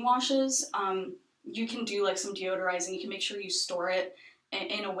between washes, you can do like some deodorizing. You can make sure you store it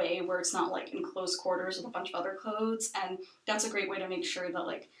in a way where it's not like in close quarters with a bunch of other clothes, and that's a great way to make sure that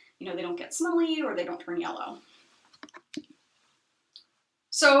like, you know, they don't get smelly or they don't turn yellow.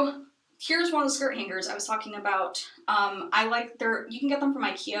 So here's one of the skirt hangers I was talking about. I like you can get them from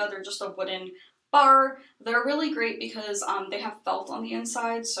IKEA. They're just a wooden bar. They're really great because they have felt on the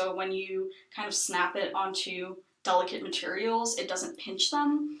inside, so when you kind of snap it onto delicate materials, it doesn't pinch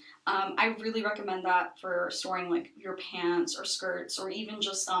them. I really recommend that for storing like your pants or skirts, or even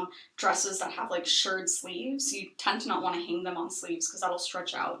just dresses that have like shirred sleeves. You tend to not want to hang them on sleeves because that'll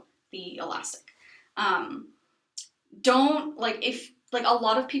stretch out the elastic. Don't like if like a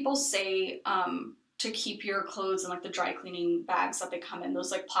lot of people say to keep your clothes in like the dry cleaning bags that they come in,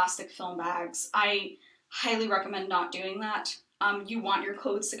 those like plastic film bags. I highly recommend not doing that. You want your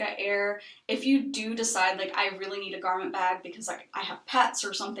clothes to get air. If you do decide like I really need a garment bag because like I have pets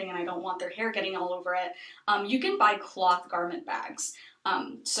or something and I don't want their hair getting all over it, you can buy cloth garment bags.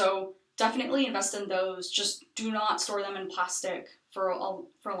 So definitely invest in those. Just do not store them in plastic for a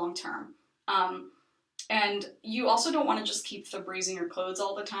long term. And you also don't want to just keep Febrezing your clothes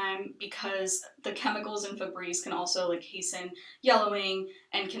all the time, because the chemicals in Febreze can also like hasten yellowing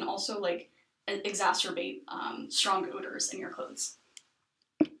and can also like exacerbate strong odors in your clothes.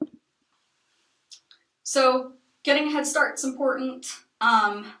 So getting a head start is important.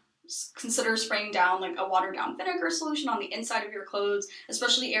 Consider spraying down like a watered down vinegar solution on the inside of your clothes,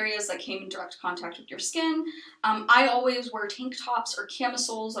 especially areas that came in direct contact with your skin. I always wear tank tops or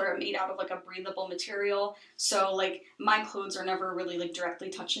camisoles that are made out of like a breathable material, so like my clothes are never really like directly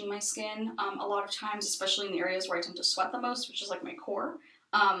touching my skin a lot of times, especially in the areas where I tend to sweat the most, which is like my core.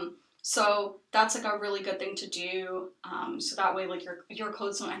 So that's like a really good thing to do, so that way like your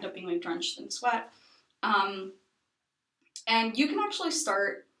clothes don't end up being like drenched in sweat. And you can actually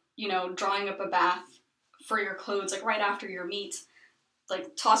start, you know, drawing up a bath for your clothes like right after your meet.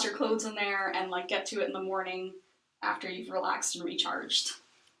 Like toss your clothes in there and like get to it in the morning after you've relaxed and recharged.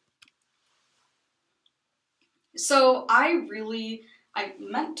 So I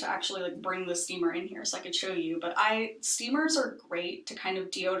meant to actually like bring the steamer in here so I could show you, but steamers are great to kind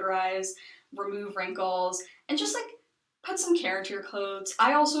of deodorize, remove wrinkles, and just like put some care into your clothes.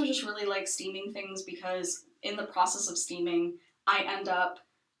 I also just really like steaming things because in the process of steaming, I end up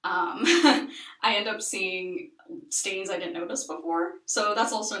seeing stains I didn't notice before, so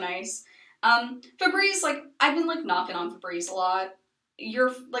that's also nice. Febreze, like I've been like knocking on Febreze a lot.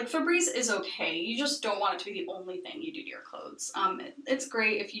 Febreze is okay. You just don't want it to be the only thing you do to your clothes. It's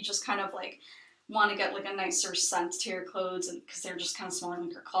great if you just kind of like want to get like a nicer scent to your clothes, and because they're just kind of smelling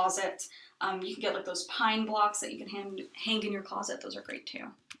like your closet. You can get like those pine blocks that you can hang in your closet. Those are great too.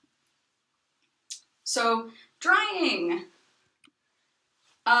 So drying.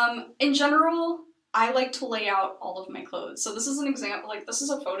 In general, I like to lay out all of my clothes. So this is an example, like this is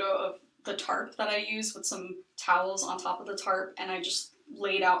a photo of the tarp that I use with some towels on top of the tarp, and I just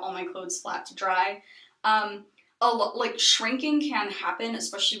laid out all my clothes flat to dry. Like shrinking can happen,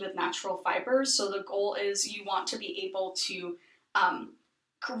 especially with natural fibers, so the goal is you want to be able to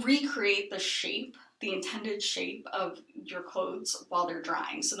recreate the shape, the intended shape of your clothes while they're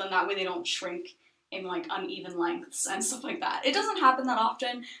drying, so then that way they don't shrink in like uneven lengths and stuff like that. It doesn't happen that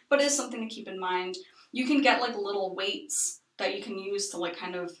often, but it is something to keep in mind. You can get like little weights that you can use to like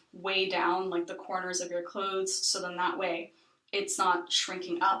kind of weigh down like the corners of your clothes, so then that way it's not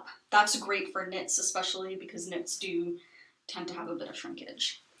shrinking up. That's great for knits, especially because knits do tend to have a bit of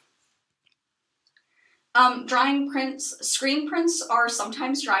shrinkage. Drying prints. Screen prints are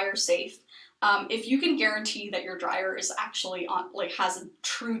sometimes dryer safe. If you can guarantee that your dryer is actually has a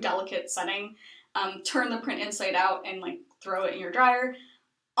true delicate setting, turn the print inside out and like throw it in your dryer.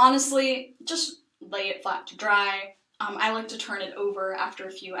 Honestly, just lay it flat to dry. I like to turn it over after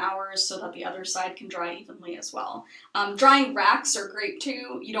a few hours so that the other side can dry evenly as well. Drying racks are great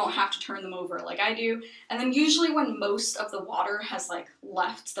too. You don't have to turn them over like I do. And then usually when most of the water has like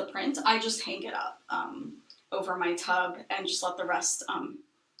left the print, I just hang it up over my tub and just let the rest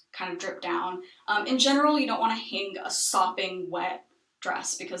kind of drip down. In general, you don't want to hang a sopping wet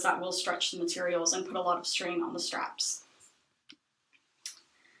dress because that will stretch the materials and put a lot of strain on the straps.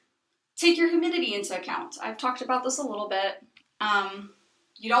 Take your humidity into account. I've talked about this a little bit.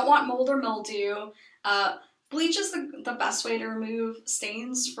 You don't want mold or mildew. Bleach is the best way to remove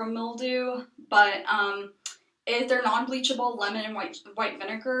stains from mildew, but if they're non-bleachable, lemon and white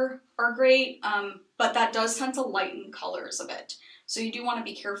vinegar are great, but that does tend to lighten colors a bit. So you do want to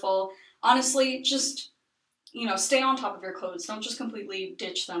be careful. Honestly, just, you know, stay on top of your clothes. Don't just completely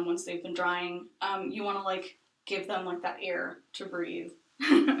ditch them once they've been drying. You want to like give them like that air to breathe.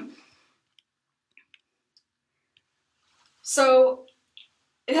 So,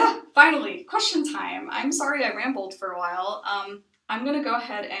 yeah, finally, question time. I'm sorry I rambled for a while. I'm gonna go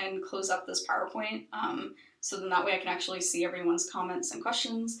ahead and close up this PowerPoint, so then that way I can actually see everyone's comments and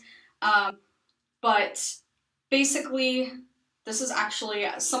questions. But basically, this is actually,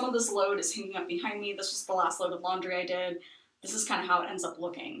 some of this load is hanging up behind me. This was the last load of laundry I did. This is kind of how it ends up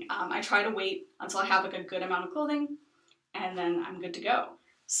looking. I try to wait until I have like a good amount of clothing, and then I'm good to go.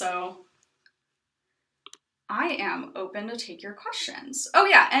 So, I am open to take your questions. Oh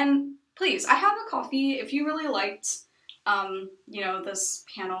yeah, and please, I have a coffee. If you really liked, you know, this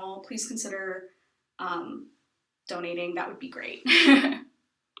panel, please consider donating. That would be great.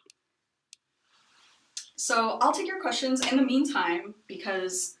 So I'll take your questions in the meantime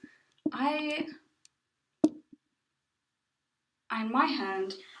because on my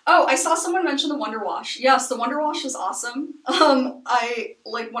hand. Oh, I saw someone mention the Wonder Wash. Yes, the Wonder Wash is awesome. One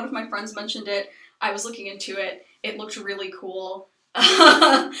of my friends mentioned it. I was looking into it. It looked really cool.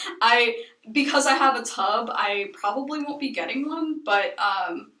 Because I have a tub, I probably won't be getting one, but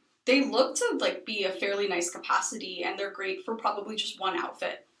they look to like be a fairly nice capacity, and they're great for probably just one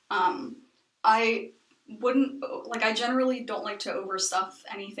outfit. I generally don't like to overstuff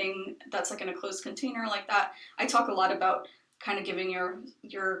anything that's like in a closed container like that. I talk a lot about kind of giving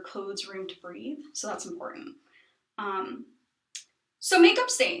your clothes room to breathe, so that's important. So makeup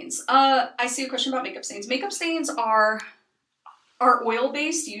stains. I see a question about makeup stains. Makeup stains are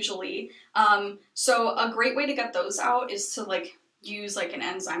oil-based usually. So a great way to get those out is to like use like an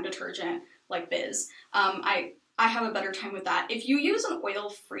enzyme detergent like Biz. I have a better time with that. If you use an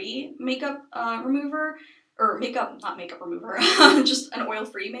oil-free makeup remover, or not makeup remover, just an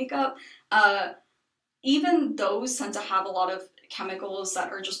oil-free makeup, even those tend to have a lot of chemicals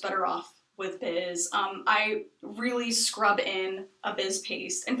that are just better off with Biz. I really scrub in a Biz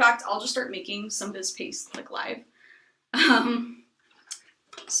paste. In fact, I'll just start making some Biz paste like live.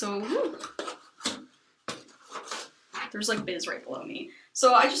 So there's like Biz right below me.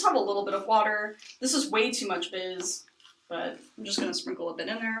 So I just have a little bit of water. This is way too much Biz, but I'm just gonna sprinkle a bit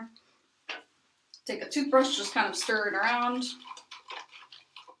in there. Take a toothbrush, just kind of stir it around.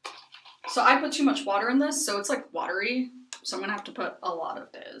 So I put too much water in this, so it's like watery. So I'm gonna have to put a lot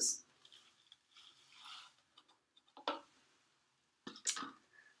of Biz.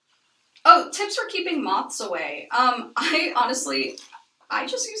 Oh, tips for keeping moths away. I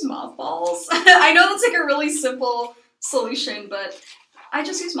just use mothballs. I know that's like a really simple solution, but I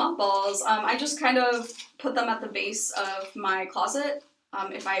just use mothballs. I just kind of put them at the base of my closet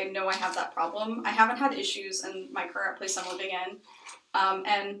if I know I have that problem. I haven't had issues in my current place I'm living in.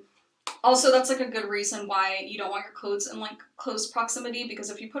 And also that's like a good reason why you don't want your clothes in like close proximity, because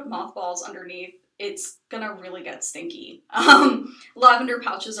if you put mothballs underneath, it's gonna really get stinky. Lavender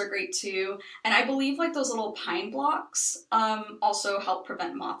pouches are great too. And I believe like those little pine blocks also help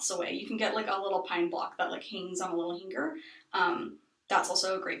prevent moths away. You can get like a little pine block that like hangs on a little hanger. That's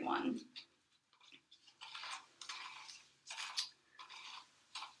also a great one.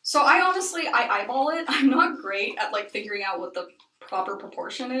 So I eyeball it. I'm not great at like figuring out what the proper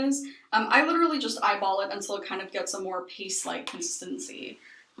proportion is. I literally just eyeball it until it kind of gets a more paste-like consistency.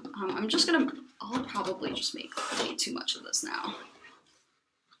 I'll probably just make way too much of this now.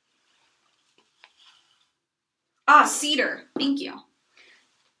 Ah, cedar, thank you.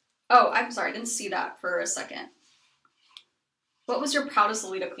 Oh, I'm sorry, I didn't see that for a second. What was your proudest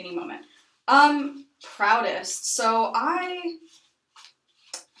Lolita cleaning moment? Proudest, so I'm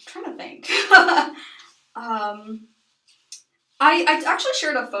trying to think. I actually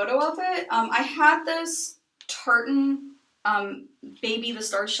shared a photo of it. I had this tartan Baby the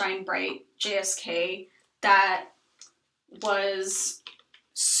Stars Shine Bright JSK that was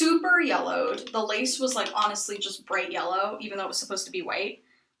super yellowed. The lace was like honestly just bright yellow, even though it was supposed to be white.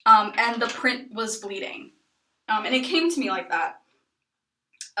 And the print was bleeding. And it came to me like that.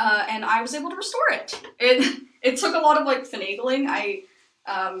 And I was able to restore it. It took a lot of like finagling. I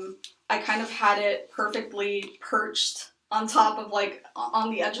kind of had it perfectly perched on top of like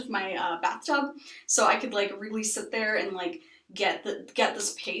on the edge of my bathtub, so I could like really sit there and like get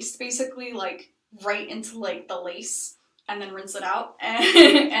this paste basically like right into like the lace, and then rinse it out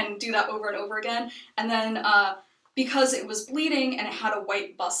and do that over and over again. And then because it was bleeding and it had a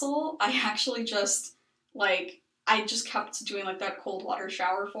white bustle, I just kept doing like that cold water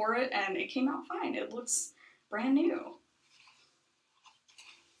shower for it, and it came out fine. It looks brand new.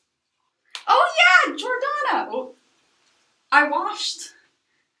 Oh yeah, Jordana! Oh, I washed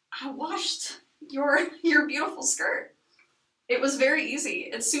your beautiful skirt. It was very easy.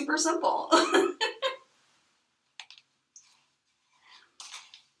 It's super simple.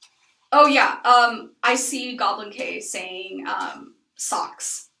 Oh yeah, I see Goblin K saying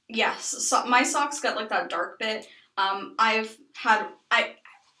socks. Yes, so my socks got like that dark bit.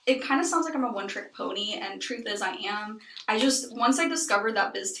 It kind of sounds like I'm a one-trick pony, and truth is I am. Once I discovered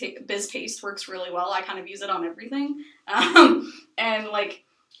that Biz Paste works really well, I kind of use it on everything. And like,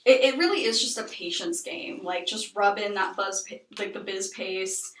 it really is just a patience game. Like, just rub in that the Biz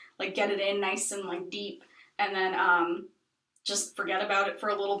Paste, like get it in nice and like deep, and then just forget about it for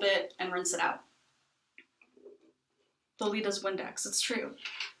a little bit and rinse it out. Lolita's Windex, it's true.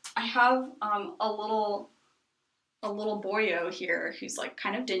 I have a little boyo here who's like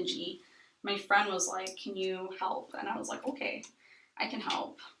kind of dingy. My friend was like, can you help? And I was like, okay, I can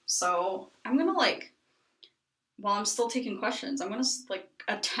help. So I'm gonna like, while I'm still taking questions, I'm gonna like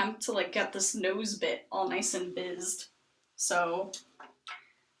attempt to like get this nose bit all nice and bizzed. So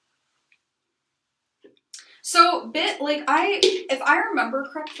if I remember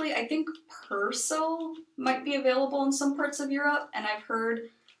correctly, I think Persil might be available in some parts of Europe, and I've heard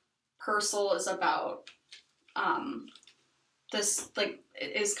Persil is about this, like,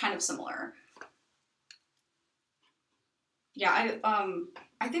 it is kind of similar. Yeah,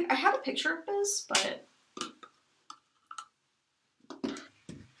 I think I have a picture of this, but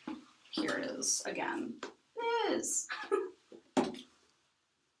here it is again. Biz.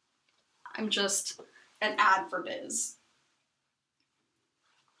 I'm just an ad for Biz.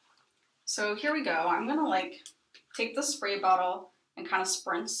 So here we go. I'm gonna like take the spray bottle and kind of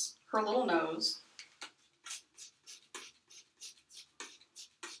spritz her little nose.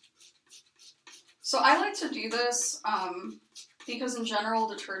 So I like to do this because in general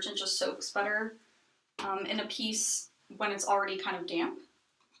detergent just soaks better in a piece when it's already kind of damp.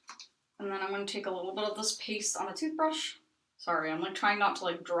 And then I'm going to take a little bit of this paste on a toothbrush. Sorry, I'm like trying not to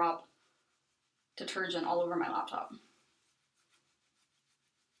like drop detergent all over my laptop.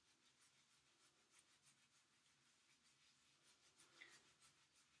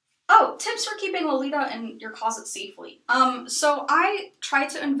 Oh, tips for keeping Lolita in your closet safely. So I try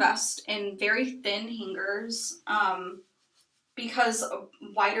to invest in very thin hangers because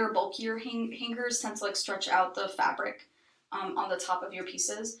wider, bulkier hangers tend to like stretch out the fabric on the top of your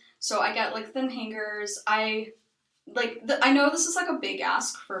pieces. So I get like thin hangers. I know this is like a big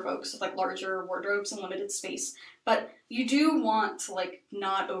ask for folks with like larger wardrobes and limited space, but you do want to like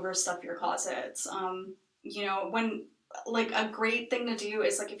not overstuff your closets. You know, when like a great thing to do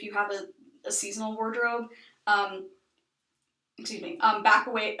is like if you have a seasonal wardrobe, pack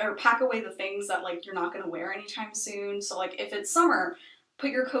away the things that like you're not gonna wear anytime soon. So like if it's summer, put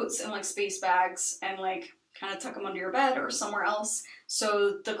your coats in like space bags and like kind of tuck them under your bed or somewhere else,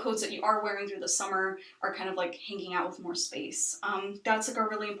 so the coats that you are wearing through the summer are kind of like hanging out with more space. That's like a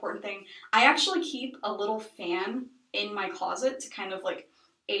really important thing. I actually keep a little fan in my closet to kind of like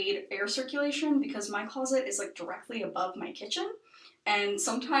aid air circulation because my closet is like directly above my kitchen, and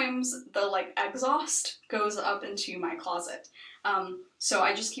sometimes the like exhaust goes up into my closet. So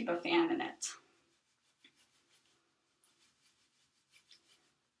I just keep a fan in it.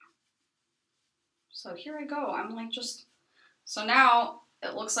 So here I go. I'm like so now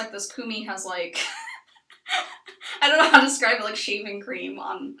it looks like this Kumi has like, I don't know how to describe it, like shaving cream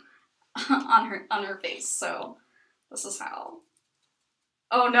on her face. So this is how.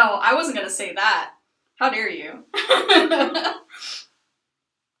 Oh no, I wasn't gonna say that. How dare you?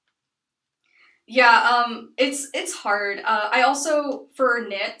 Yeah, it's hard. I also, for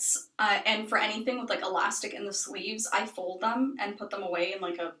knits, and for anything with like elastic in the sleeves, I fold them and put them away in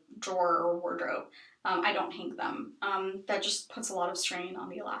like a drawer or wardrobe. I don't hang them. That just puts a lot of strain on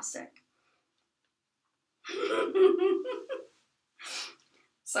the elastic.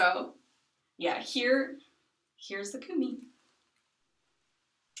 So, yeah, here's the Kumi.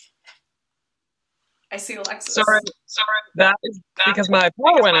 I see Sorry, Alexis. that is because my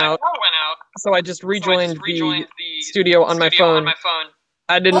power went out, so I just rejoined the studio on my phone.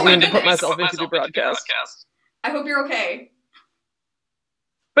 I Oh didn't my mean to put goodness. myself into the broadcast. I hope you're okay.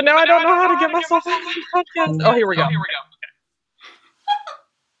 But now I don't know how to get myself into the podcast. Oh, here we go.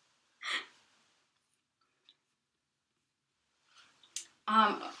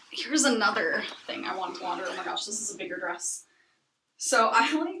 Here's another thing I want to launder. Oh my gosh, this is a bigger dress. So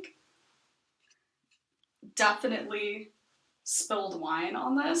I like definitely spilled wine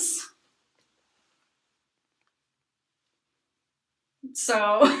on this.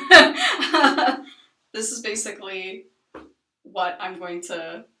 So this is basically what I'm going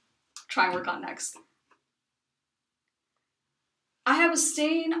to try and work on next. I have a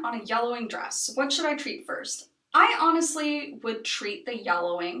stain on a yellowing dress. What should I treat first? I honestly would treat the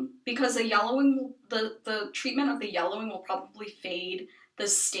yellowing because the treatment of the yellowing will probably fade the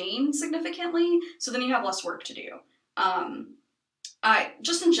stain significantly, so then you have less work to do. I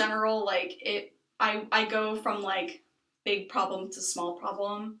just in general, like I go from like big problem to small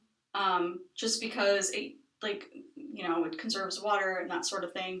problem, just because it, like, you know, it conserves water and that sort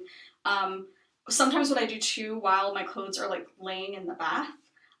of thing. Sometimes what I do too, while my clothes are like laying in the bath,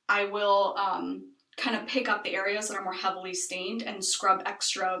 I will kind of pick up the areas that are more heavily stained and scrub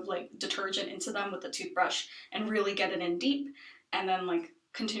extra like detergent into them with the toothbrush and really get it in deep, and then like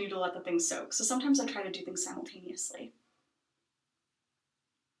continue to let the thing soak. So sometimes I try to do things simultaneously.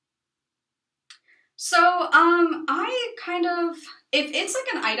 So, I kind of, if it's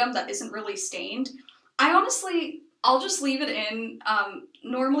like an item that isn't really stained, I'll just leave it in.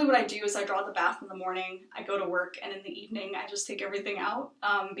 Normally what I do is I draw the bath in the morning, I go to work, and in the evening I just take everything out,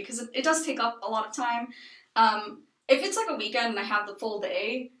 because it does take up a lot of time. If it's like a weekend and I have the full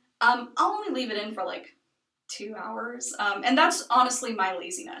day, I'll only leave it in for like 2 hours, and that's honestly my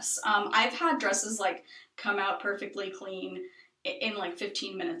laziness. I've had dresses like come out perfectly clean in like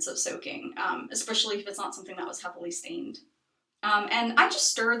 15 minutes of soaking, especially if it's not something that was heavily stained. And I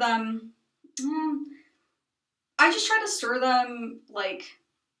just stir them. I just try to stir them like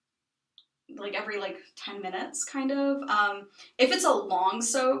every like 10 minutes, kind of. If it's a long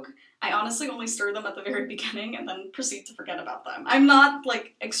soak, I honestly only stir them at the very beginning and then proceed to forget about them. I'm not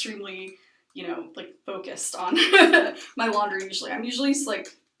like extremely, you know, like focused on my laundry usually. I'm usually like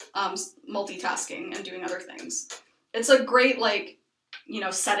multitasking and doing other things. It's a great, like, you know,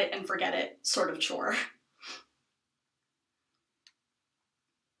 set it and forget it sort of chore.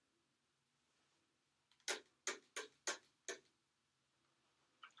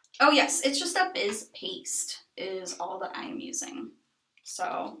 Oh yes, it's just a Biz paste is all that I am using.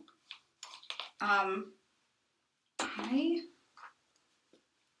 So, um,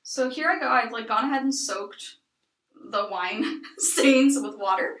 here I go. I've like gone ahead and soaked the wine stains with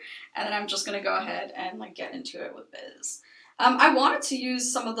water, and then I'm just gonna go ahead and like get into it with Biz. I wanted to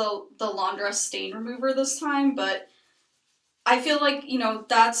use some of the laundress stain remover this time, but I feel like, you know,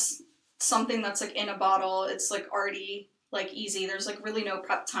 that's something that's like in a bottle. It's like already like easy. There's like really no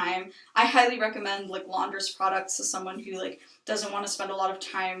prep time. I highly recommend like laundress products to someone who like doesn't want to spend a lot of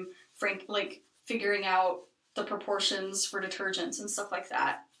time like figuring out the proportions for detergents and stuff like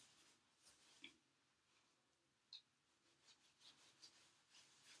that.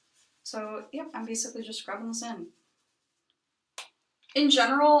 So yep, I'm basically just scrubbing this in. In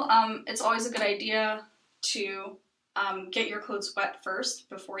general, it's always a good idea to get your clothes wet first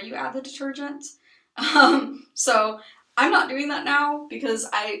before you add the detergent. So I'm not doing that now because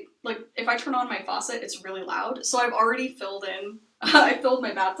if I turn on my faucet, it's really loud. So I've already filled in, I filled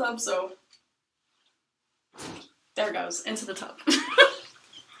my bathtub, so there it goes, into the tub.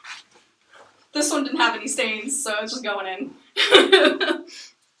 This one didn't have any stains, so it's just going in.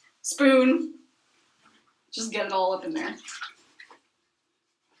 Spoon, just get it all up in there.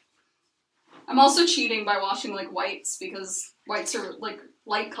 I'm also cheating by washing like whites because whites are like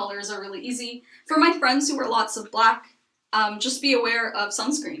light colors are really easy. For my friends who wear lots of black, just be aware of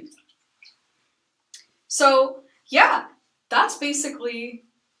sunscreen. So yeah, that's basically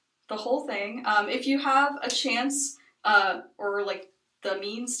the whole thing. If you have a chance or like the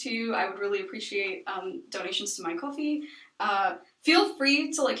means to, I would really appreciate donations to my coffee. Feel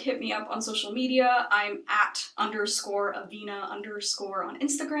free to like hit me up on social media. I'm at _Avina_ on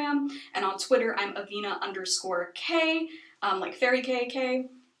Instagram, and on Twitter I'm Avina_K, like fairy KK.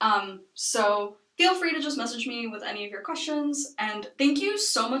 So feel free to just message me with any of your questions, and thank you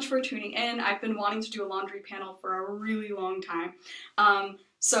so much for tuning in. I've been wanting to do a laundry panel for a really long time.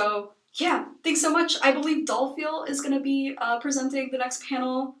 So yeah, thanks so much. I believe Dolphiel is going to be presenting the next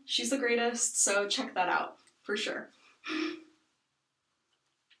panel. She's the greatest, so check that out for sure.